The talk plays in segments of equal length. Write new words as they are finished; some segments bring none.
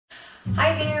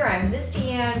Hi there, I'm Misty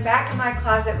Ann, back in my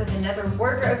closet with another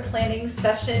wardrobe planning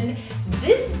session.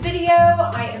 This video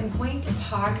I am going to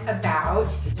talk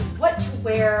about what to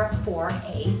wear for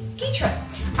a ski trip.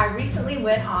 I recently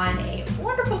went on a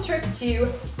wonderful trip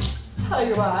to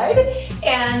Telluride,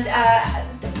 and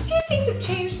a few things have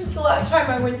changed since the last time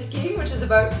I went skiing, which is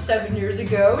about 7 years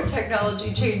ago.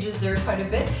 Technology changes there quite a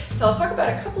bit. So I'll talk about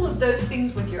a couple of those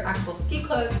things with your actual ski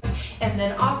clothes, and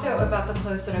then also about the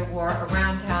clothes that I wore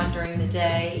around town during the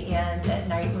day and at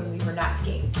night when we were not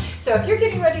skiing. So if you're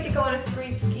getting ready to go on a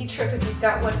ski trip, if you've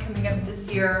got one coming up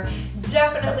this year,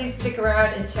 definitely stick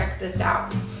around and check this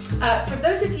out. For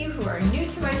those of you who are new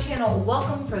to my channel,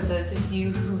 welcome. For those of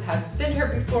you who have been here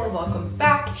before, welcome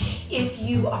back. If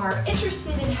you are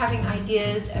interested in having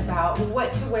ideas about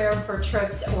what to wear for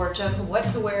trips or just what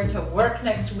to wear to work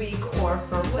next week or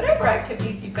for whatever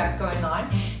activities you've got going on,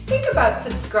 think about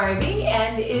subscribing,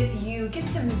 and if you get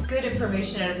some good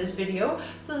information out of this video,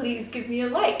 please give me a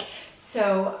like.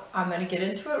 So I'm going to get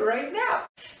into it right now.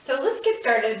 So let's get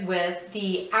started with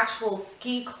the actual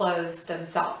ski clothes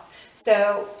themselves.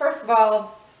 So first of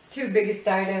all, two biggest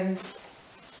items: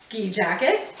 ski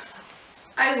jacket.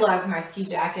 I love my ski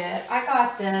jacket. I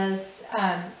got this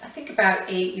I think about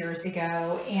 8 years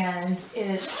ago, and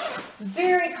it's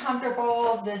very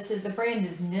comfortable. The brand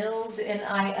is Nils,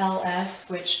 N-I-L-S,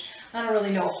 which I don't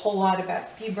really know a whole lot about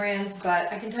ski brands,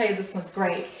 but I can tell you this one's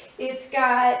great. It's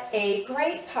got a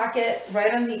great pocket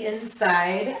right on the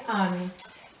inside.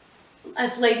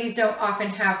 Us ladies don't often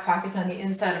have pockets on the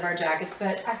inside of our jackets,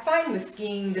 but I find with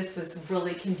skiing this was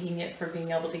really convenient for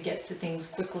being able to get to things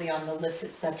quickly on the lift,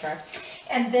 etc.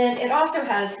 And then it also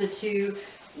has the two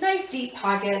nice deep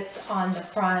pockets on the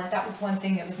front. That was one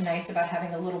thing that was nice about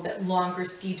having a little bit longer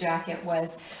ski jacket,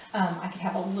 was I could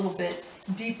have a little bit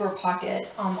deeper pocket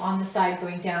on the side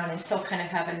going down and still kind of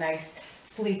have a nice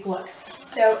sleek look.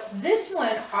 So this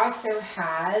one also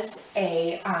has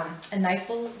a nice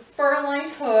little fur-lined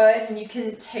hood, and you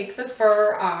can take the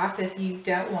fur off if you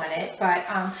don't want it. But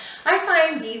I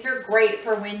find these are great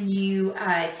for when you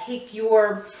take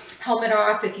your helmet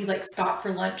off, if you like stop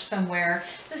for lunch somewhere.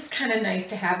 This is kind of nice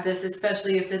to have this,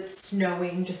 especially if it's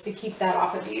snowing, just to keep that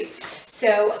off of you.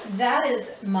 So that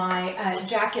is my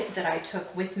jacket that I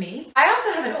took with me. I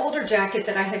also have an older jacket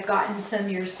that I had gotten some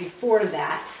years before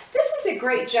that. This is a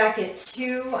great jacket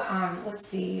too. Let's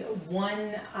see,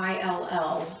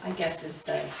 1ILL, I guess is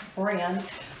the brand.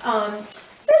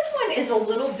 This one is a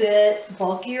little bit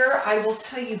bulkier. I will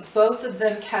tell you, both of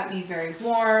them kept me very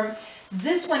warm.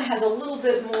 This one has a little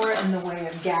bit more in the way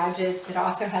of gadgets. It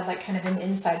also had like kind of an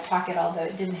inside pocket, although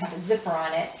it didn't have a zipper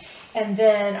on it. And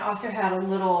then also had a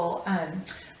little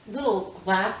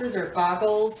glasses or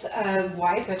goggles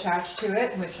wipe attached to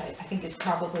it, which I think is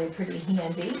probably pretty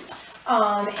handy.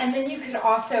 And then you could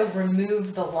also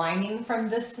remove the lining from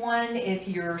this one if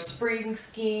you're spring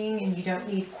skiing and you don't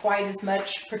need quite as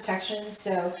much protection,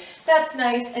 so that's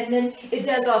nice. And then it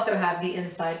does also have the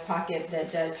inside pocket that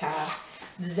does have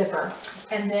the zipper.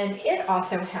 And then it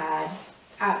also had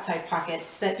outside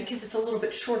pockets, but because it's a little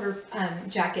bit shorter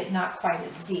jacket, not quite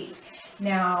as deep.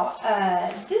 Now,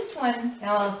 this one,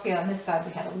 now let's see, on this side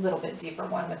we had a little bit deeper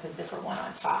one with the zipper one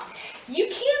on top. You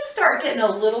can start getting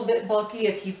a little bit bulky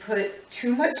if you put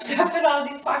too much stuff in all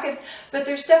these pockets, but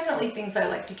there's definitely things I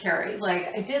like to carry.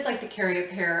 Like, I did like to carry a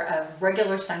pair of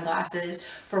regular sunglasses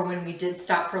for when we did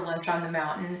stop for lunch on the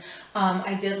mountain.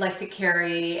 I did like to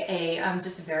carry a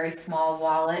just a very small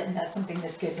wallet, and that's something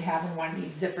that's good to have in one of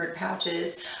these zippered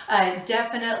pouches.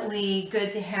 Definitely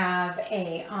good to have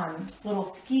a little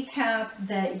ski cap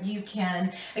that you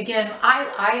can, again,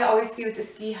 I always ski with the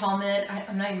ski helmet.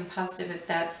 I'm not even positive if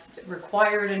that's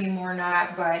required anymore or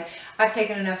not, but I've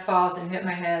taken enough falls and hit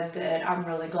my head that I'm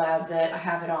really glad that I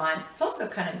have it on. It's also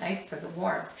kind of nice for the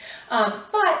warmth.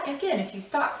 But again, if you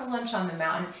stop for lunch on the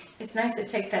mountain, it's nice to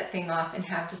take that thing off and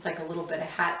have just like a little bit of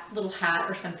little hat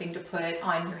or something to put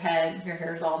on your head. Your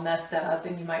hair's all messed up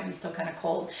and you might be still kind of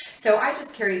cold. So I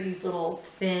just carry these little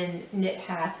thin knit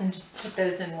hats and just put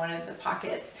those in one of the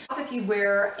pockets. Also, if you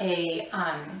wear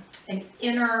an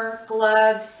inner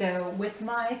glove, so with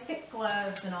my thick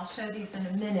gloves, and I'll show these in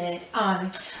a minute,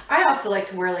 I also like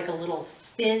to wear like a little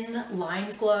thin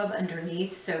lined glove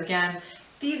underneath. So again,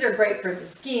 these are great for the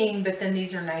skiing, but then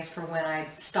these are nice for when I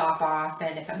stop off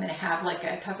and if I'm going to have like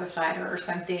a cup of cider or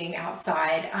something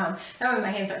outside. That way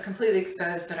my hands aren't completely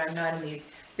exposed, but I'm not in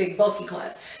these big bulky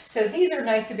gloves. So these are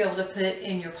nice to be able to put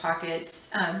in your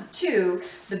pockets too.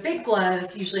 The big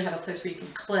gloves usually have a place where you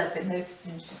can clip, and those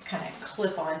can just kind of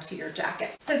clip onto your jacket.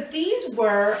 So these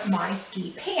were my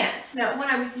ski pants. Now when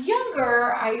I was younger,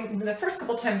 the first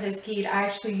couple times I skied, I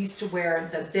actually used to wear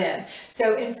the bib.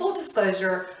 So in full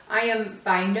disclosure, I am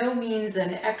by no means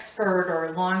an expert or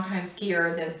a longtime skier.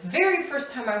 The very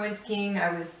first time I went skiing,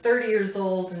 I was 30 years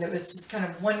old, and it was just kind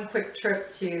of one quick trip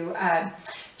to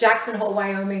Jackson Hole,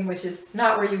 Wyoming, which is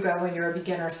not where you go when you're a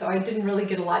beginner. So I didn't really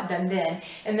get a lot done then.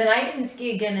 And then I didn't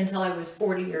ski again until I was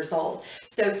 40 years old.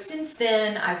 So since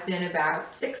then, I've been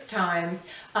about 6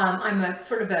 times. I'm a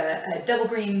sort of a double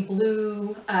green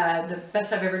blue. The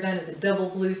best I've ever done is a double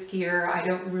blue skier. I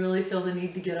don't really feel the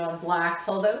need to get on blacks,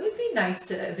 although it'd be nice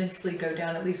to eventually go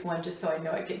down at least one just so I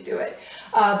know I can do it.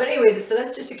 But anyway, so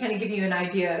that's just to kind of give you an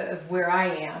idea of where I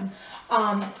am.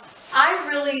 I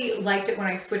really liked it when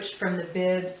I switched from the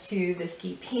bib to the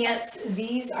ski pants.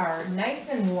 These are nice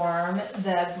and warm.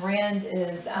 The brand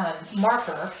is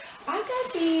Marker. I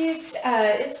got these,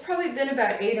 it's probably been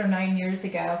about 8 or 9 years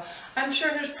ago. I'm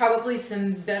sure there's probably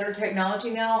some better technology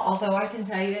now, although I can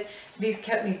tell you these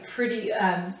kept me pretty,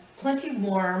 plenty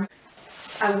warm.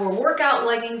 I wore workout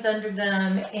leggings under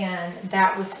them, and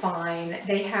that was fine.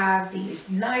 They have these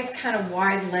nice kind of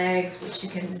wide legs, which you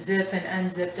can zip and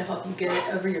unzip to help you get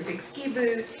it over your big ski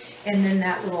boot. And then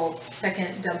that little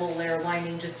second double layer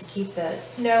lining just to keep the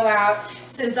snow out.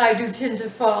 Since I do tend to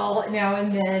fall now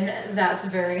and then, that's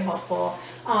very helpful.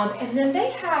 And then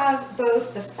they have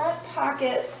both the front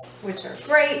pockets, which are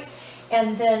great.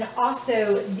 And then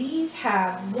also these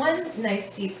have one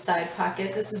nice deep side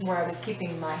pocket. This is where I was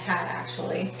keeping my hat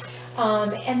actually.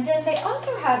 And then they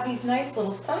also have these nice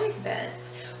little side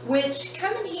vents, which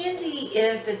come in handy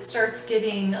if it starts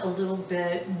getting a little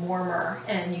bit warmer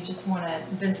and you just want to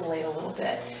ventilate a little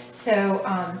bit. So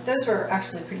those were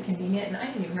actually pretty convenient, and I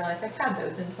didn't even realize I had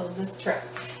those until this trip.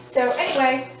 So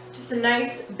anyway, just a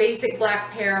nice basic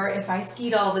black pair. If I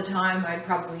skied all the time, I'd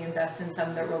probably invest in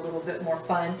some that were a little bit more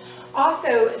fun.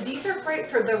 Also, these are great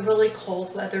for the really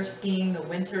cold weather skiing, the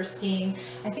winter skiing.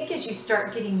 I think as you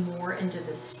start getting more into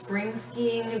the spring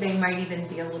skiing, they might even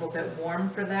be a little bit warm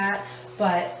for that,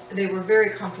 but they were very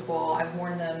comfortable. I've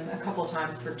worn them a couple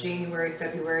times for January,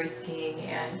 February skiing,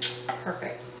 and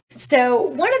perfect. So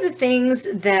one of the things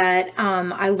that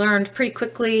I learned pretty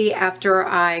quickly after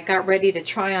I got ready to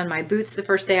try on my boots the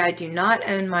first day, I do not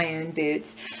own my own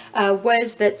boots,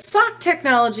 was that sock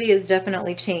technology has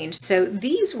definitely changed. So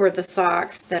these were the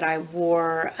socks that I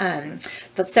wore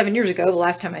 7 years ago, the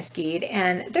last time I skied,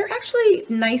 and they're actually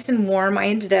nice and warm. I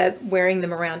ended up wearing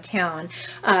them around town,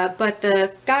 but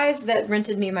the guys that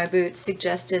rented me my boots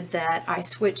suggested that I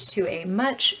switch to a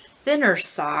much thinner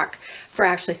sock for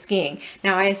actually skiing.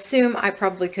 Now I assume I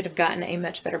probably could have gotten a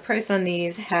much better price on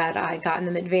these had I gotten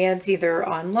them in advance, either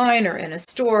online or in a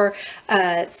store.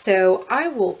 So I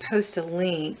will post a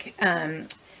link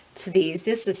to these.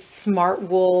 This is Smart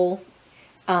Wool,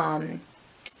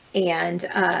 and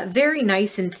very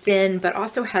nice and thin, but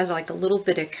also has like a little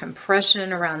bit of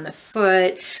compression around the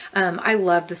foot. I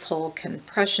love this whole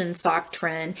compression sock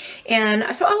trend,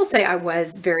 and so I will say I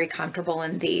was very comfortable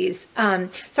in these.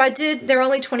 So they're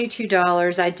only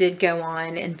 $22. I did go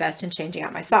on invest in changing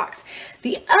out my socks.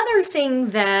 The other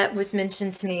thing that was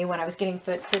mentioned to me when I was getting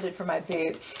fitted for my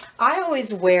boot, I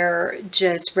always wear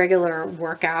just regular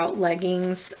workout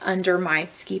leggings under my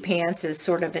ski pants as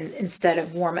sort of instead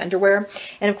of warm underwear.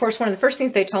 And of course, one of the first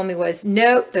things they told me was,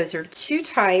 nope, those are too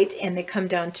tight and they come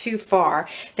down too far.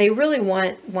 They really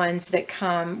want ones that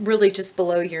come really just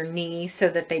below your knee so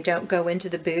that they don't go into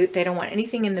the boot. They don't want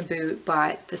anything in the boot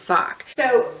but the sock.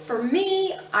 So for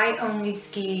me, I only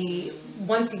ski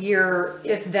once a year,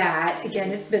 if that. Again,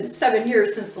 it's been 7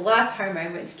 years since the last time I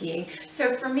went skiing.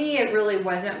 So for me, it really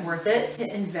wasn't worth it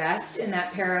to invest in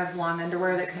that pair of long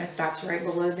underwear that kind of stops right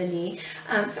below the knee.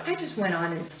 So I just went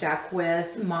on and stuck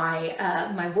with my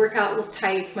my workout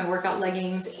tights, my workout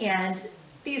leggings, and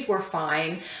these were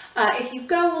fine. If you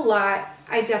go a lot,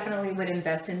 I definitely would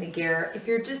invest in the gear. If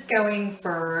you're just going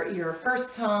for your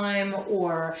first time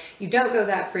or you don't go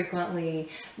that frequently,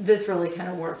 this really kind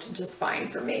of worked just fine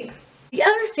for me. The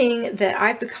other thing that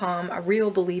I've become a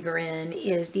real believer in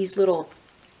is these little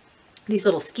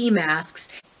ski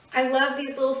masks. I love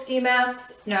these little ski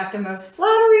masks. Not the most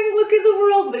flattering look in the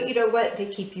world, but you know what? They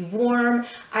keep you warm.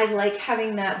 I like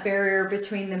having that barrier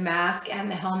between the mask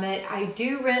and the helmet. I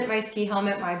do rent my ski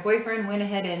helmet. My boyfriend went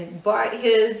ahead and bought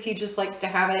his. He just likes to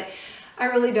have it. I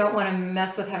really don't want to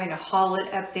mess with having to haul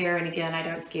it up there. And again, I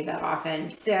don't ski that often.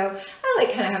 So I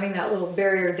like kind of having that little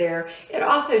barrier there. It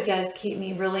also does keep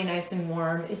me really nice and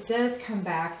warm. It does come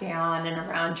back down and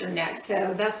around your neck.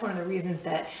 So that's one of the reasons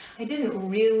that I didn't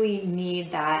really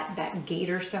need that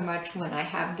gaiter so much when I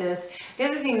have this. The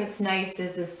other thing that's nice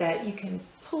is that you can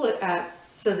pull it up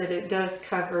so that it does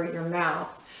cover your mouth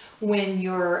when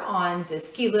you're on the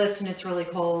ski lift and it's really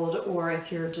cold, or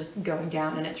if you're just going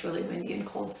down and it's really windy and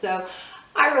cold. So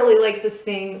I really like this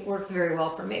thing, works very well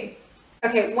for me.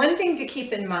 Okay, one thing to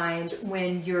keep in mind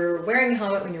when you're wearing a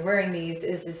helmet, when you're wearing these,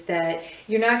 is that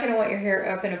you're not going to want your hair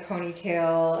up in a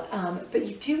ponytail, but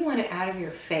you do want it out of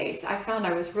your face. I found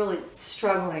I was really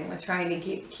struggling with trying to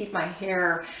keep my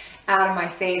hair out of my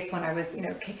face when I was,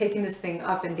 taking this thing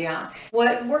up and down.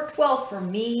 What worked well for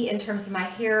me in terms of my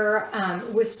hair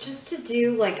was just to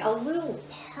do like a little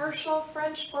partial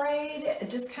French braid,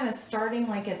 just kind of starting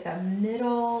like at the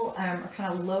middle or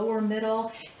kind of lower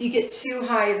middle. If you get too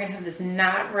high, you're gonna have this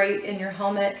knot right in your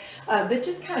helmet, but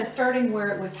just kind of starting where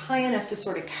it was high enough to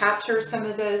sort of capture some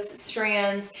of those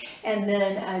strands, and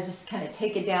then just kind of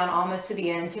take it down almost to the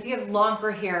end. So if you have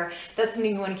longer hair, that's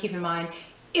something you want to keep in mind.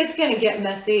 It's going to get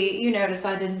messy. You notice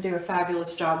I didn't do a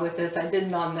fabulous job with this. I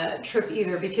didn't on the trip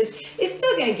either, because it's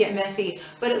still going to get messy,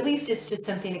 but at least it's just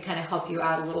something to kind of help you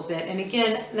out a little bit. And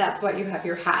again, that's why you have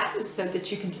your hat, so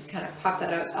that you can just kind of pop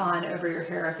that on over your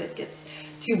hair if it gets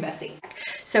too messy.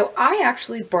 So I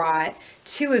actually brought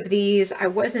 2 of these. I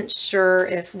wasn't sure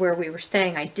if where we were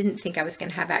staying, I didn't think I was going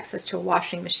to have access to a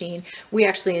washing machine. We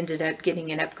actually ended up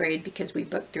getting an upgrade because we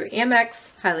booked through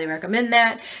Amex. Highly recommend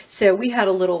that. So we had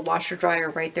a little washer dryer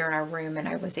right there in our room, and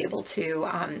I was able to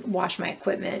wash my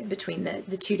equipment between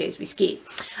the 2 days we skied.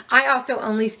 I also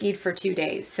only skied for 2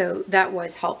 days, so that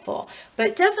was helpful.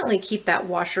 But definitely keep that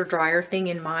washer dryer thing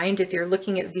in mind if you're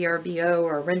looking at VRBO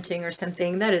or renting or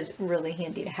something. That is really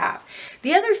handy to have.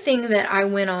 The other thing that I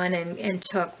went on and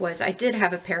took was I did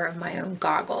have a pair of my own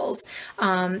goggles.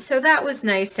 So that was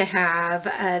nice to have.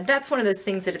 That's one of those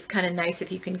things that it's kind of nice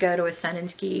if you can go to a Sun and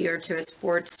Ski or to a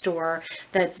sports store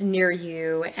that's near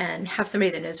you and have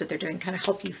somebody that knows what they're doing kind of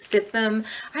help you fit them.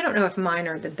 I don't know if mine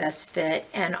are the best fit,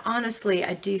 and honestly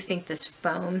I do think this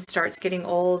foam starts getting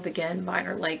old. Again, mine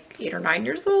are like 8 or 9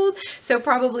 years old, so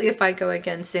probably if I go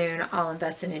again soon, I'll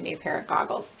invest in a new pair of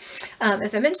goggles.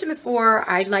 As I mentioned before,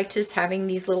 I like just having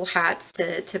these little hats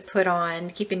to put on,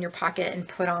 keep in your pocket and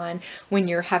put on when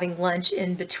you're having lunch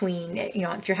in between,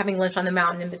 if you're having lunch on the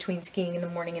mountain in between skiing in the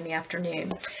morning and the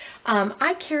afternoon.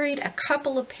 I carried a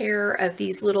couple of pair of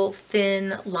these little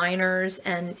thin liners,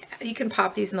 and you can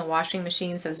pop these in the washing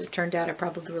machine. So as it turned out, I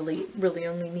probably really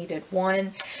only needed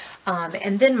one.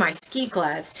 And then my ski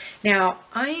gloves. Now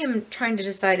I am trying to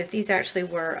decide if these actually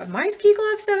were my ski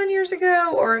gloves 7 years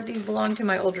ago, or if these belong to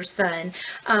my older son.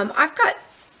 I've got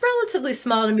relatively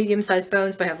small to medium-sized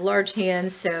bones, but I have large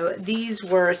hands, so these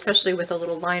were, especially with a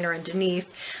little liner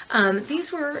underneath,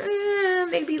 these were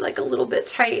maybe like a little bit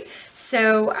tight.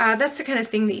 So that's the kind of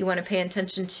thing that you want to pay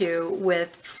attention to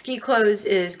with ski clothes,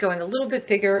 is going a little bit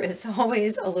bigger is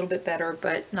always a little bit better,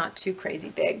 but not too crazy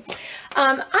big.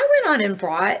 I went on and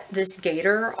brought this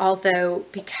gaiter, although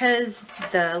because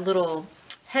the little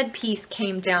headpiece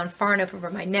came down far enough over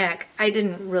my neck, I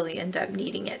didn't really end up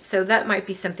needing it. So that might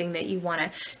be something that you want to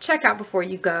check out before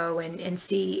you go and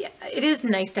see. It is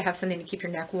nice to have something to keep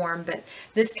your neck warm, but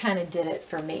this kind of did it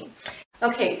for me.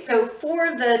 Okay, so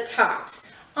for the tops,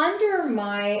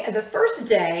 the first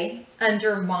day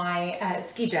under my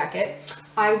ski jacket,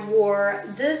 I wore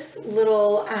this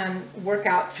little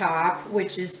workout top,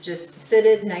 which is just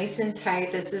fitted nice and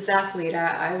tight. This is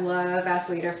Athleta. I love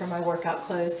Athleta for my workout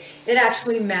clothes. It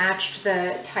actually matched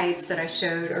the tights that I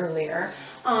showed earlier.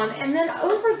 And then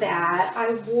over that,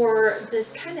 I wore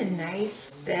this kind of nice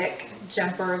thick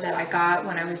jumper that I got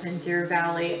when I was in Deer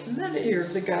Valley many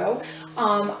years ago.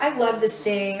 I love this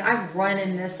thing. I've run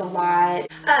in this a lot.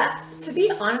 To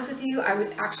be honest with you, I was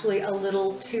actually a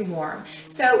little too warm.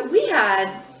 So we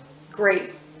had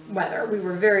great weather. We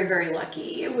were very, very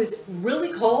lucky. It was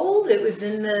really cold. It was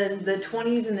in the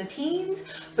 20s and the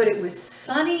teens, but it was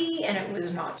sunny and it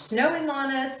was not snowing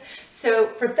on us. So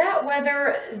for that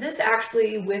weather, this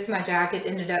actually with my jacket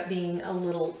ended up being a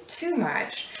little too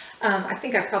much. I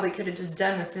think I probably could have just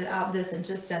done without this and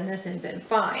just done this and been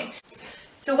fine.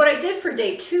 So what I did for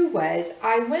day 2 was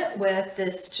I went with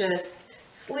this just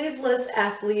sleeveless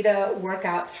Athleta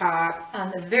workout top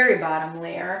on the very bottom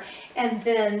layer, and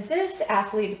then this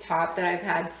Athleta top that I've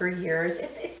had for years.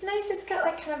 It's nice. It's got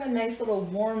like kind of a nice little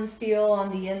warm feel on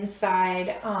the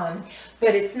inside,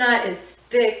 but it's not as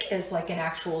thick as like an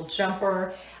actual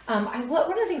jumper. One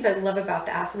of the things I love about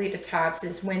the Athleta tops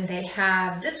is when they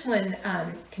have this one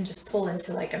can just pull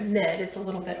into like a mid. It's a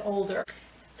little bit older.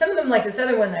 Some of them, like this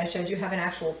other one that I showed you, have an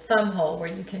actual thumb hole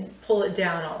where you can pull it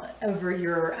down all over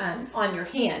your on your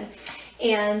hand.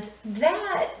 And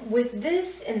that, with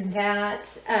this and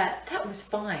that, that was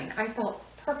fine. I felt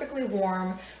perfectly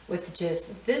warm with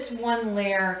just this one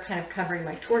layer kind of covering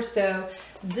my torso,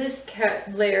 this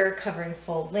layer covering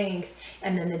full length,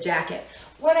 and then the jacket.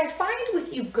 What I find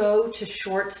with you go to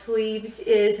short sleeves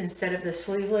is, instead of the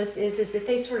sleeveless, is that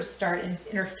they sort of start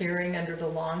interfering under the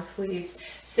long sleeves.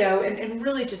 So, and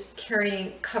really just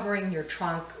covering your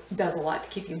trunk does a lot to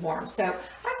keep you warm. So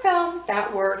I found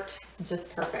that worked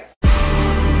just perfect.